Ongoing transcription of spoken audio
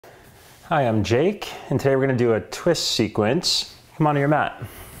Hi, I'm Jake, and today we're going to do a twist sequence. Come onto your mat.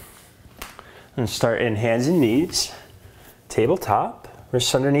 And start in hands and knees, tabletop,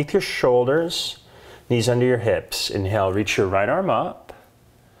 wrists underneath your shoulders, knees under your hips. Inhale, reach your right arm up,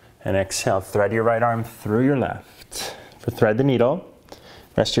 and exhale, thread your right arm through your left. Thread the needle,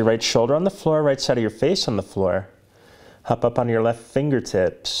 rest your right shoulder on the floor, right side of your face on the floor. Hop up on your left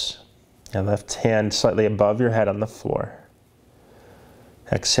fingertips, and left hand slightly above your head on the floor.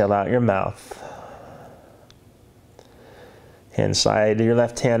 Exhale out your mouth. And slide your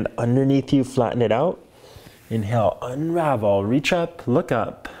left hand underneath you, flatten it out. Inhale, unravel, reach up, look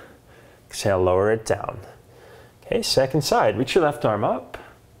up. Exhale, lower it down. Okay, second side, reach your left arm up,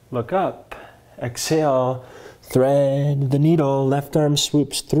 look up. Exhale, thread the needle, left arm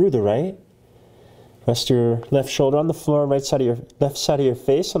swoops through the right. Rest your left shoulder on the floor, left side of your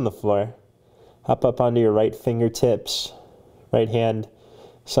face on the floor. Hop up onto your right fingertips, right hand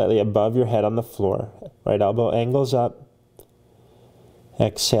slightly above your head on the floor. Right elbow angles up.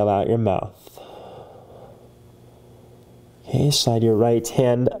 Exhale out your mouth. Okay, slide your right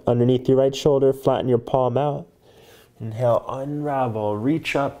hand underneath your right shoulder, flatten your palm out. Inhale, unravel,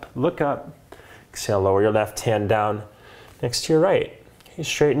 reach up, look up. Exhale, lower your left hand down next to your right. Okay,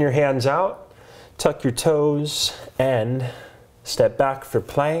 straighten your hands out, tuck your toes, and step back for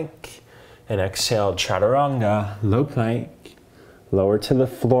plank. And exhale, chaturanga, low plank. Lower to the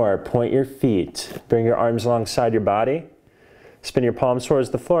floor, point your feet, bring your arms alongside your body. Spin your palms towards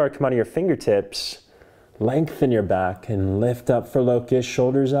the floor, come onto your fingertips. Lengthen your back and lift up for locust,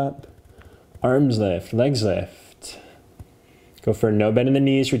 shoulders up. Arms lift, legs lift. Go for a no bend in the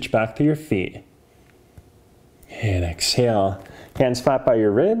knees, reach back through your feet. And exhale, hands flat by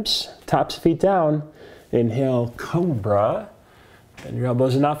your ribs, tops of feet down. Inhale, cobra. Bend your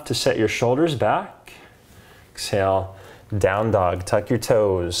elbows enough to set your shoulders back. Exhale, down dog, tuck your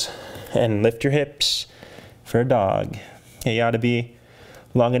toes and lift your hips for a dog. Okay, you ought to be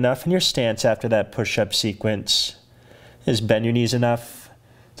long enough in your stance after that push-up sequence. Just bend your knees enough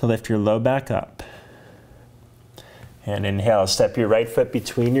to lift your low back up. And inhale, step your right foot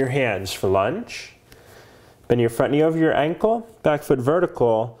between your hands for lunge. Bend your front knee over your ankle, back foot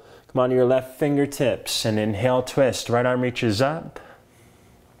vertical. Come onto your left fingertips and inhale, twist. Right arm reaches up.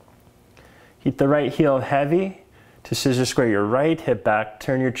 Keep the right heel heavy. To scissor square your right hip back,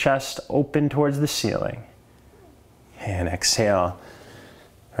 turn your chest open towards the ceiling. And exhale.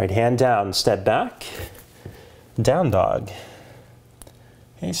 Right hand down, step back. Down dog.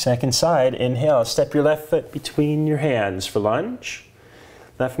 Okay, second side, inhale, step your left foot between your hands for lunge.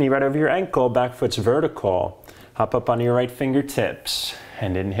 Left knee right over your ankle, back foot's vertical. Hop up onto your right fingertips.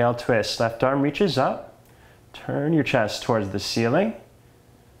 And inhale, twist. Left arm reaches up. Turn your chest towards the ceiling.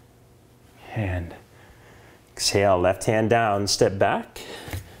 And exhale, left hand down, step back,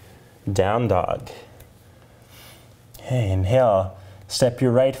 down dog. Okay, inhale, step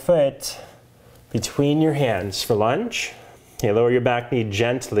your right foot between your hands for lunge. Okay, lower your back knee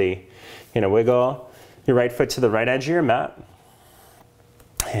gently. Wiggle your right foot to the right edge of your mat.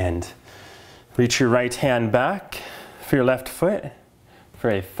 And reach your right hand back for your left foot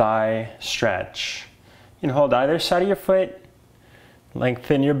for a thigh stretch. You can hold either side of your foot.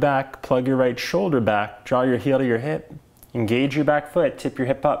 Lengthen your back, plug your right shoulder back, draw your heel to your hip, engage your back foot, tip your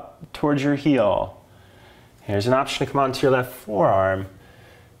hip up towards your heel. Here's an option to come onto your left forearm.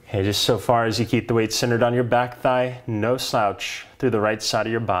 Okay, just so far as you keep the weight centered on your back thigh, no slouch through the right side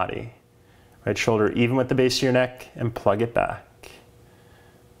of your body. Right shoulder even with the base of your neck and plug it back.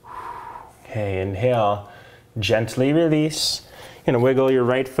 Okay, inhale, gently release. Wiggle your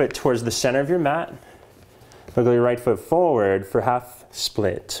right foot towards the center of your mat. Wiggle your right foot forward for half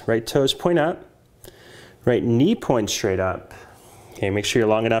split. Right toes point up. Right knee points straight up. Okay, make sure you're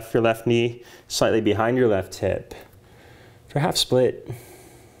long enough for your left knee slightly behind your left hip. For half split,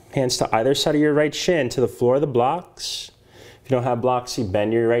 hands to either side of your right shin to the floor of the blocks. If you don't have blocks, you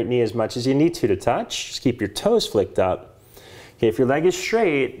bend your right knee as much as you need to touch. Just keep your toes flicked up. Okay, if your leg is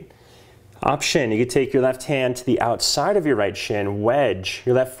straight, option, you could take your left hand to the outside of your right shin, wedge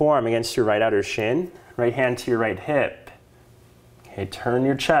your left forearm against your right outer shin. Right hand to your right hip. Okay, turn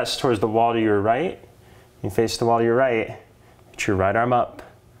your chest towards the wall to your right. You face the wall to your right. Reach your right arm up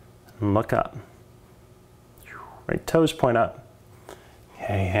and look up. Right toes point up.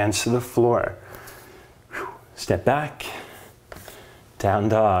 Okay, hands to the floor. Step back. Down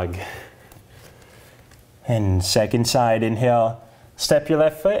dog. And second side, inhale. Step your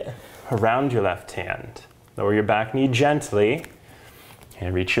left foot around your left hand. Lower your back knee gently.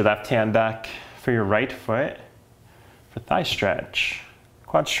 And reach your left hand back for your right foot for thigh stretch.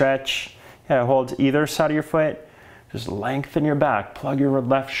 Quad stretch. Yeah, hold either side of your foot Just lengthen your back. Plug your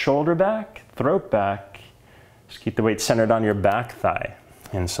left shoulder back, throat back. Just keep the weight centered on your back thigh.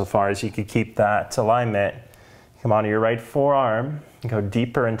 And so far as you can keep that alignment, come onto your right forearm and go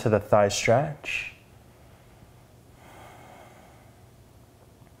deeper into the thigh stretch.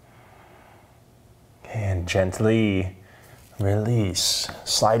 And gently release.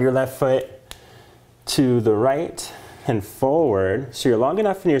 Slide your left foot to the right and forward. So you're long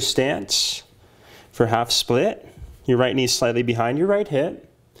enough in your stance for half split. Your right knee slightly behind your right hip.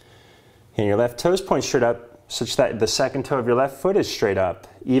 And your left toes point straight up such that the second toe of your left foot is straight up,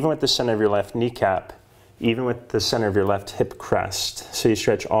 even with the center of your left kneecap, even with the center of your left hip crest. So you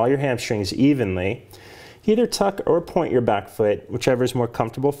stretch all your hamstrings evenly. Either tuck or point your back foot, whichever is more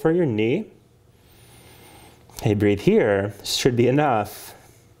comfortable for your knee. Okay, breathe here. This should be enough.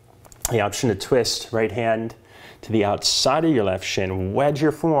 The option to twist right hand to the outside of your left shin. Wedge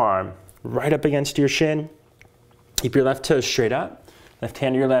your forearm right up against your shin. Keep your left toes straight up. Left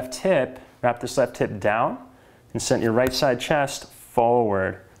hand to your left hip. Wrap this left hip down and send your right side chest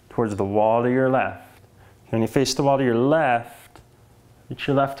forward towards the wall to your left. When you face the wall to your left, reach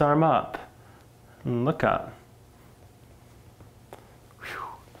your left arm up and look up.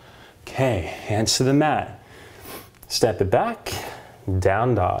 Okay, hands to the mat. Step it back,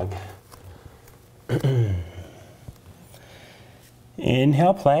 down dog.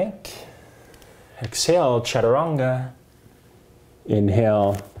 Inhale, plank. Exhale, chaturanga.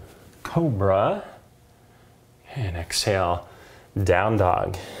 Inhale, cobra. And exhale, down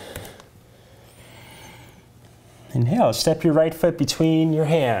dog. Inhale, step your right foot between your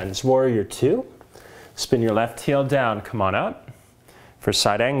hands, warrior two. Spin your left heel down, come on up. For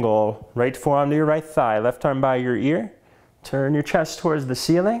side angle, right forearm to your right thigh, left arm by your ear. Turn your chest towards the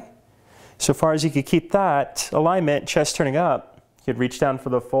ceiling. So far as you can keep that alignment, chest turning up, you could reach down for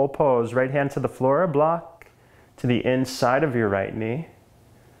the full pose. Right hand to the floor, block to the inside of your right knee.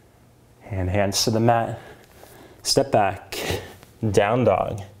 And hands to the mat. Step back, down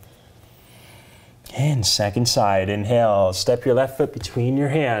dog. And second side, inhale, step your left foot between your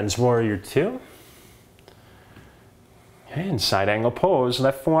hands, warrior two. And side angle pose,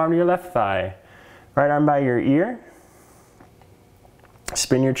 left forearm to your left thigh. Right arm by your ear.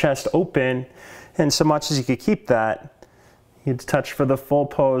 Spin your chest open, and so much as you could keep that, you touch for the full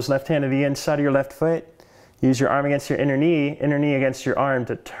pose, left hand to the inside of your left foot. Use your arm against your inner knee against your arm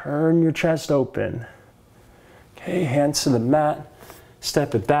to turn your chest open. Okay, hands to the mat,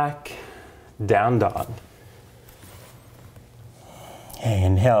 step it back, down dog. Okay,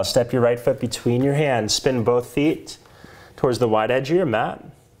 inhale, step your right foot between your hands, spin both feet towards the wide edge of your mat.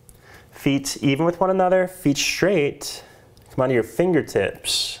 Feet even with one another, feet straight. Come onto your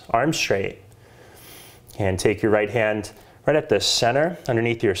fingertips, arms straight. And take your right hand right at the center,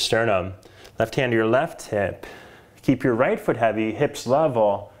 underneath your sternum. Left hand to your left hip. Keep your right foot heavy, hips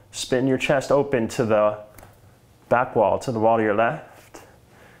level. Spin your chest open to the back wall, to the wall to your left.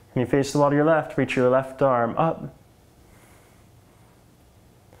 When you face the wall to your left, reach your left arm up.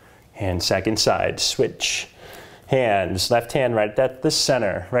 And second side, switch. Hands, left hand right at the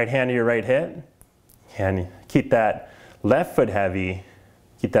center, right hand to your right hip. And keep that left foot heavy,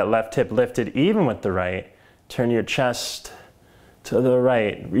 keep that left hip lifted even with the right. Turn your chest to the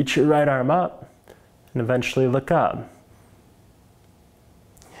right, reach your right arm up, and eventually look up.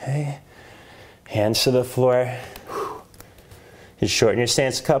 Okay, hands to the floor. Just shorten your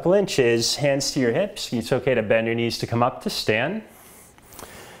stance a couple inches, hands to your hips. It's okay to bend your knees to come up to stand.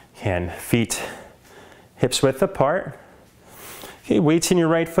 And feet hips width apart. Okay, weights in your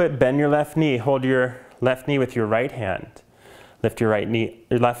right foot, bend your left knee. Hold your left knee with your right hand. Lift your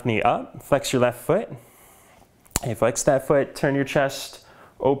left knee up, flex your left foot. Okay, flex that foot, turn your chest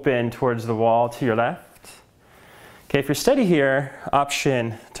open towards the wall to your left. Okay, if you're steady here,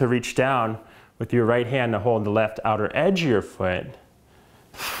 option to reach down with your right hand to hold the left outer edge of your foot.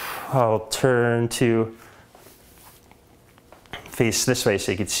 I'll turn to face this way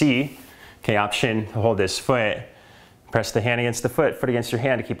so you can see. Okay, option to hold this foot. Press the hand against the foot, foot against your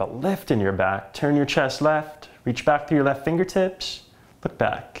hand to keep a lift in your back. Turn your chest left, reach back through your left fingertips, look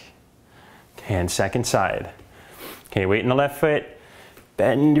back. Okay, and second side. Okay, weight in the left foot,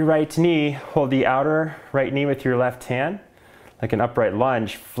 bend your right knee, hold the outer right knee with your left hand, like an upright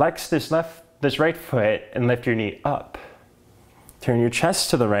lunge. Flex this right foot and lift your knee up. Turn your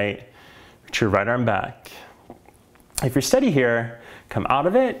chest to the right, reach your right arm back. If you're steady here, come out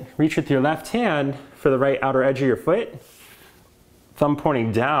of it, reach with your left hand for the right outer edge of your foot. Thumb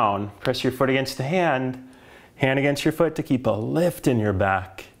pointing down, press your foot against the hand against your foot to keep a lift in your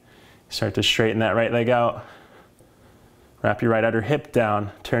back. Start to straighten that right leg out. Wrap your right outer hip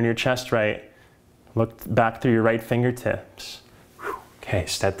down, turn your chest right, Look back through your right fingertips. Okay,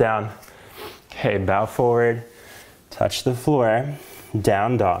 step down. Okay, bow forward, touch the floor,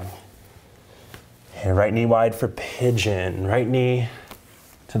 down dog. Okay, right knee wide for pigeon. Right knee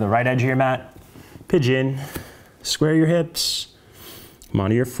to the right edge of your mat. Pigeon. Square your hips. Come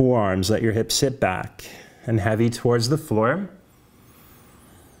onto your forearms. Let your hips sit back and heavy towards the floor.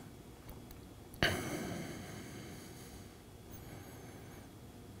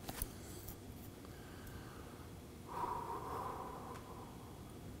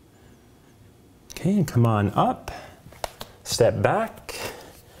 Okay, and come on up. Step back.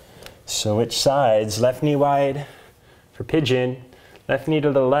 Switch sides. Left knee wide for pigeon. Left knee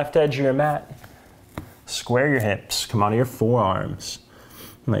to the left edge of your mat. Square your hips. Come onto your forearms.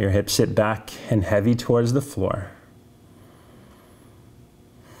 Let your hips sit back and heavy towards the floor.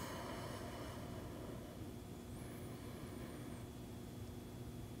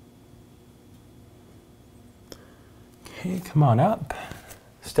 Okay, come on up.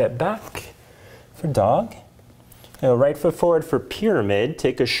 Step back for dog. Now right foot forward for pyramid.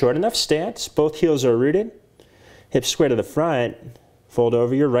 Take a short enough stance. Both heels are rooted. Hips square to the front. Fold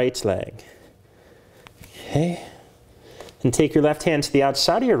over your right leg. Okay. And take your left hand to the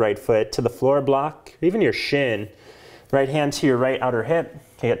outside of your right foot, to the floor block, or even your shin. Right hand to your right outer hip.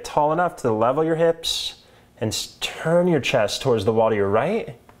 Okay, get tall enough to level your hips and turn your chest towards the wall to your right.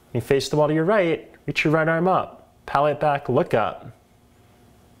 When you face the wall to your right, reach your right arm up. Palate back, look up.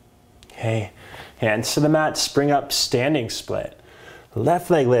 Okay, hands to the mat, spring up, standing split. Left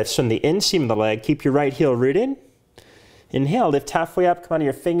leg lifts from the inseam of the leg. Keep your right heel rooted. Inhale, lift halfway up, come onto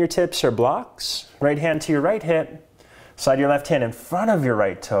your fingertips or blocks. Right hand to your right hip. Slide your left hand in front of your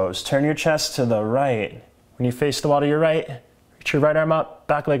right toes. Turn your chest to the right. When you face the wall to your right, reach your right arm up,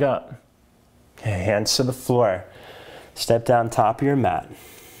 back leg up. Okay, hands to the floor. Step down top of your mat.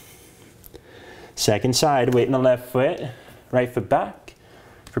 Second side, weight in the left foot, right foot back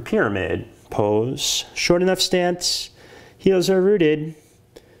for pyramid pose. Short enough stance, heels are rooted,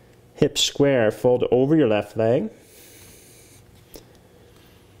 hips square, fold over your left leg.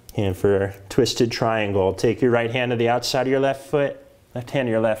 And for twisted triangle, take your right hand to the outside of your left foot, left hand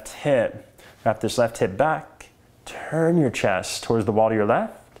to your left hip. Wrap this left hip back, turn your chest towards the wall to your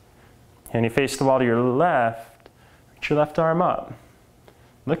left. And you face the wall to your left, reach your left arm up,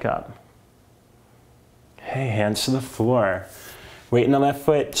 look up. Okay, hands to the floor. Weight in the left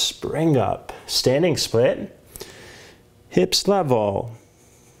foot, spring up. Standing split. Hips level.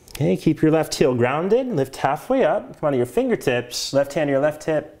 Okay, keep your left heel grounded. Lift halfway up. Come onto your fingertips. Left hand to your left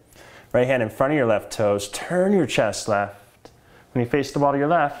hip. Right hand in front of your left toes. Turn your chest left. When you face the wall to your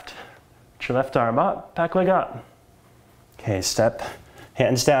left, reach your left arm up. Back leg up. Okay, step.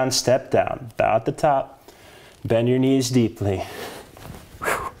 Hands down, step down. Bow at the top. Bend your knees deeply.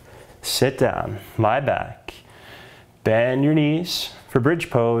 Sit down, lie back, bend your knees for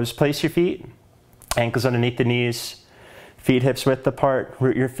bridge pose. Place your feet, ankles underneath the knees, feet hips width apart.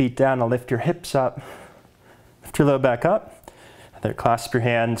 Root your feet down and lift your hips up. Lift your low back up. Then clasp your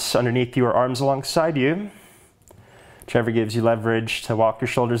hands underneath you or arms alongside you. Whichever gives you leverage to walk your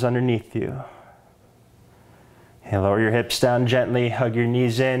shoulders underneath you. And lower your hips down gently, hug your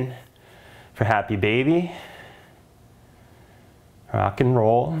knees in for happy baby. Rock and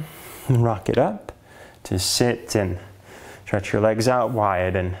roll. And rock it up to sit and stretch your legs out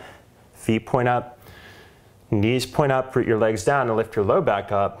wide and feet point up, knees point up, root your legs down and lift your low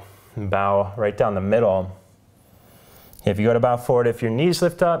back up and bow right down the middle. If you go to bow forward, if your knees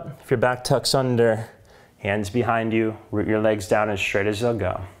lift up, if your back tucks under, hands behind you, root your legs down as straight as they'll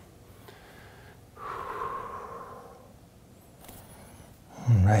go.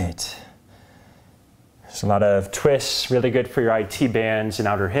 All right. There's a lot of twists, really good for your IT bands and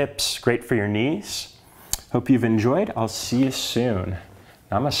outer hips, great for your knees. Hope you've enjoyed. I'll see you soon.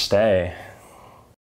 Namaste.